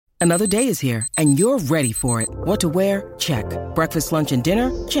Another day is here, and you're ready for it. What to wear? Check. Breakfast, lunch, and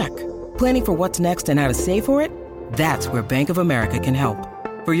dinner? Check. Planning for what's next and how to save for it? That's where Bank of America can help.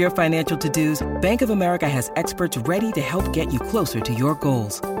 For your financial to-dos, Bank of America has experts ready to help get you closer to your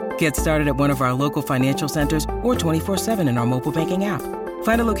goals. Get started at one of our local financial centers or 24/7 in our mobile banking app.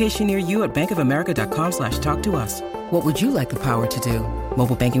 Find a location near you at bankofamerica.com/talktous. What would you like the power to do?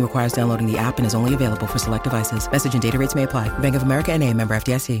 Mobile banking requires downloading the app and is only available for select devices. Message and data rates may apply. Bank of America N.A., member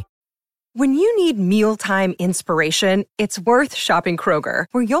FDIC. When you need mealtime inspiration, it's worth shopping Kroger,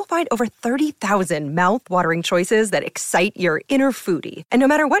 where you'll find over 30,000 mouth-watering choices that excite your inner foodie. And no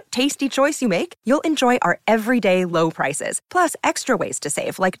matter what tasty choice you make, you'll enjoy our everyday low prices, plus extra ways to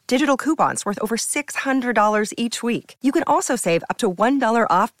save, like digital coupons worth over $600 each week. You can also save up to $1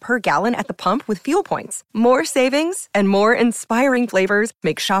 off per gallon at the pump with fuel points. More savings and more inspiring flavors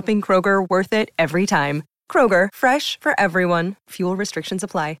make shopping Kroger worth it every time. Kroger, fresh for everyone. Fuel restrictions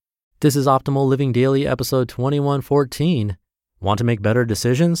apply. This is Optimal Living Daily, episode 2114. Want to make better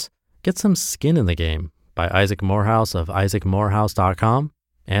decisions? Get some skin in the game by Isaac Morehouse of isaacmorehouse.com.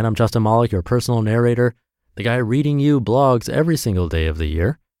 And I'm Justin Malik, your personal narrator, the guy reading you blogs every single day of the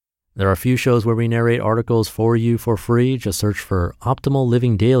year. There are a few shows where we narrate articles for you for free. Just search for Optimal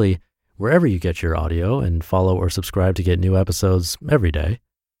Living Daily wherever you get your audio and follow or subscribe to get new episodes every day.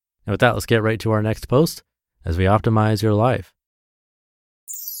 And with that, let's get right to our next post as we optimize your life.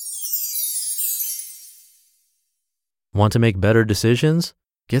 Want to make better decisions?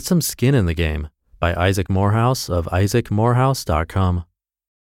 Get some skin in the game by Isaac Morehouse of isaacmorehouse.com.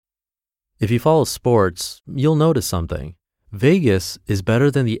 If you follow sports, you'll notice something. Vegas is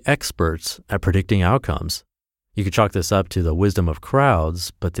better than the experts at predicting outcomes. You could chalk this up to the wisdom of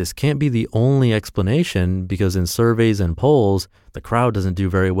crowds, but this can't be the only explanation because in surveys and polls, the crowd doesn't do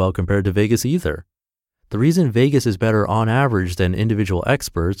very well compared to Vegas either. The reason Vegas is better on average than individual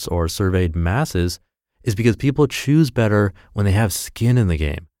experts or surveyed masses is because people choose better when they have skin in the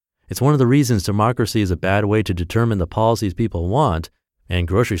game. It's one of the reasons democracy is a bad way to determine the policies people want, and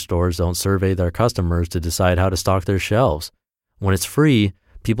grocery stores don't survey their customers to decide how to stock their shelves. When it's free,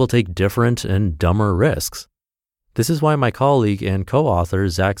 people take different and dumber risks. This is why my colleague and co-author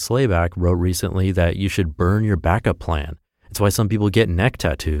Zach Slayback wrote recently that you should burn your backup plan. It's why some people get neck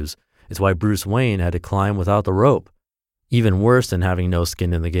tattoos. It's why Bruce Wayne had to climb without the rope. Even worse than having no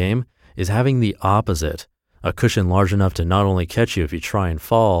skin in the game is having the opposite, a cushion large enough to not only catch you if you try and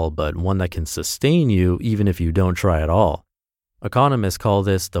fall, but one that can sustain you even if you don't try at all. Economists call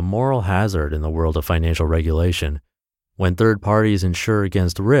this the moral hazard in the world of financial regulation. When third parties insure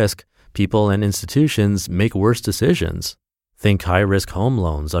against risk, people and institutions make worse decisions. Think high-risk home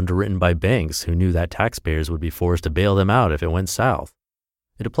loans underwritten by banks who knew that taxpayers would be forced to bail them out if it went south.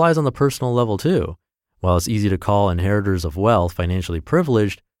 It applies on the personal level too. While it's easy to call inheritors of wealth financially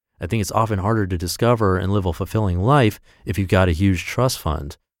privileged, I think it's often harder to discover and live a fulfilling life if you've got a huge trust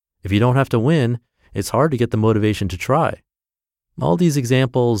fund. If you don't have to win, it's hard to get the motivation to try. All these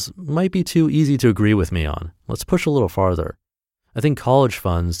examples might be too easy to agree with me on. Let's push a little farther. I think college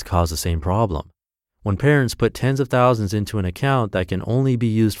funds cause the same problem. When parents put tens of thousands into an account that can only be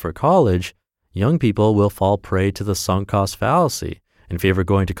used for college, young people will fall prey to the sunk cost fallacy and favor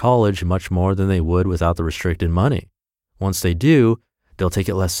going to college much more than they would without the restricted money. Once they do, they'll take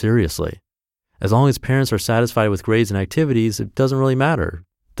it less seriously. As long as parents are satisfied with grades and activities, it doesn't really matter.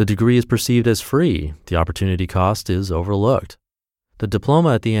 The degree is perceived as free. The opportunity cost is overlooked. The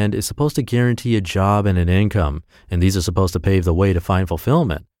diploma at the end is supposed to guarantee a job and an income, and these are supposed to pave the way to find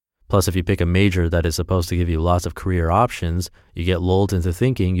fulfillment. Plus, if you pick a major that is supposed to give you lots of career options, you get lulled into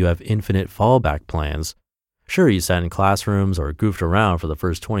thinking you have infinite fallback plans. Sure, you sat in classrooms or goofed around for the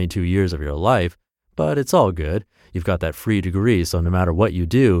first 22 years of your life, but it's all good. You've got that free degree, so no matter what you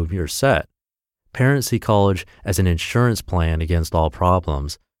do, you're set. Parents see college as an insurance plan against all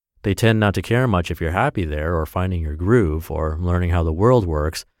problems. They tend not to care much if you're happy there or finding your groove or learning how the world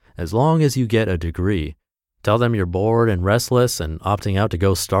works, as long as you get a degree. Tell them you're bored and restless and opting out to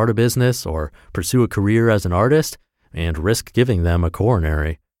go start a business or pursue a career as an artist, and risk giving them a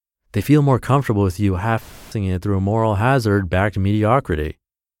coronary. They feel more comfortable with you half-ing it through a moral hazard-backed mediocrity.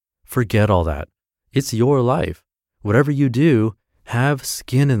 Forget all that. It's your life. Whatever you do, have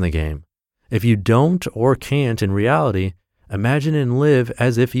skin in the game. If you don't or can't in reality, imagine and live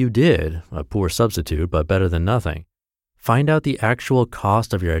as if you did, a poor substitute, but better than nothing. Find out the actual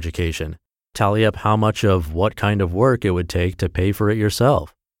cost of your education. Tally up how much of what kind of work it would take to pay for it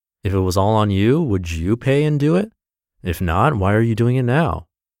yourself. If it was all on you, would you pay and do it? If not, why are you doing it now?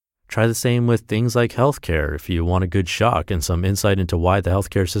 Try the same with things like healthcare if you want a good shock and some insight into why the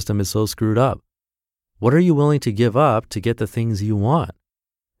healthcare system is so screwed up. What are you willing to give up to get the things you want?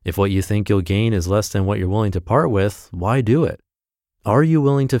 If what you think you'll gain is less than what you're willing to part with, why do it? Are you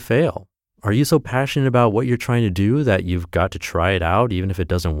willing to fail? Are you so passionate about what you're trying to do that you've got to try it out even if it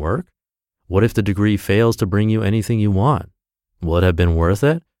doesn't work? What if the degree fails to bring you anything you want? Will it have been worth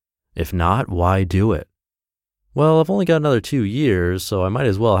it? If not, why do it? Well, I've only got another 2 years, so I might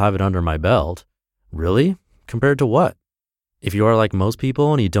as well have it under my belt. Really? Compared to what? If you are like most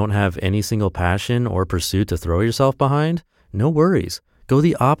people and you don't have any single passion or pursuit to throw yourself behind, no worries. Go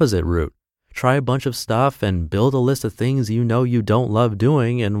the opposite route. Try a bunch of stuff and build a list of things you know you don't love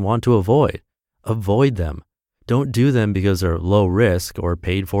doing and want to avoid. Avoid them. Don't do them because they're low risk or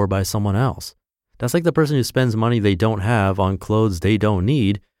paid for by someone else. That's like the person who spends money they don't have on clothes they don't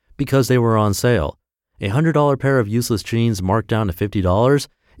need because they were on sale. A $100 pair of useless jeans marked down to $50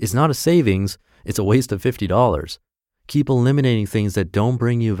 is not a savings, it's a waste of $50. Keep eliminating things that don't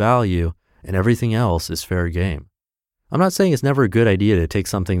bring you value, and everything else is fair game. I'm not saying it's never a good idea to take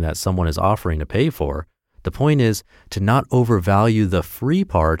something that someone is offering to pay for. The point is to not overvalue the free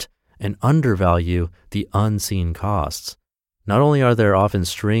part and undervalue the unseen costs. Not only are there often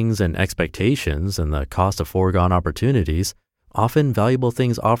strings and expectations and the cost of foregone opportunities, often valuable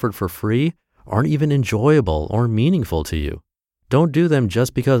things offered for free aren't even enjoyable or meaningful to you. Don't do them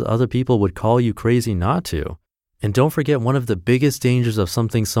just because other people would call you crazy not to. And don't forget one of the biggest dangers of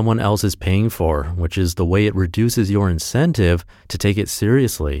something someone else is paying for, which is the way it reduces your incentive to take it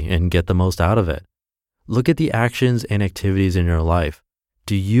seriously and get the most out of it. Look at the actions and activities in your life.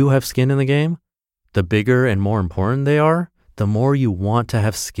 Do you have skin in the game? The bigger and more important they are, the more you want to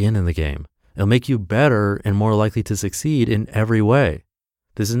have skin in the game. It'll make you better and more likely to succeed in every way.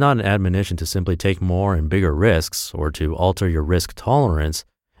 This is not an admonition to simply take more and bigger risks or to alter your risk tolerance.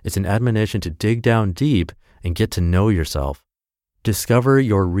 It's an admonition to dig down deep and get to know yourself. Discover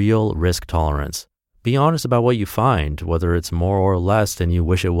your real risk tolerance. Be honest about what you find, whether it's more or less than you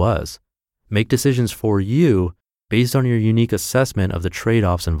wish it was. Make decisions for you based on your unique assessment of the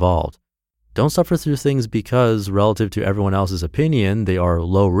trade-offs involved. Don't suffer through things because, relative to everyone else's opinion, they are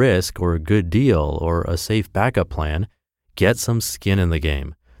low risk or a good deal or a safe backup plan. Get some skin in the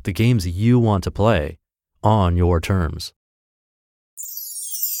games you want to play, on your terms.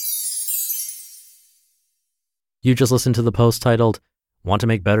 You just listened to the post titled, Want to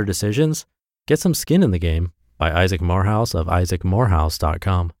Make Better Decisions? Get Some Skin in the Game by Isaac Morehouse of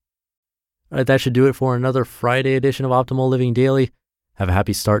isaacmorehouse.com. All right, that should do it for another Friday edition of Optimal Living Daily. Have a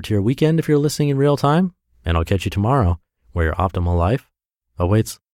happy start to your weekend if you're listening in real time, and I'll catch you tomorrow where your optimal life awaits.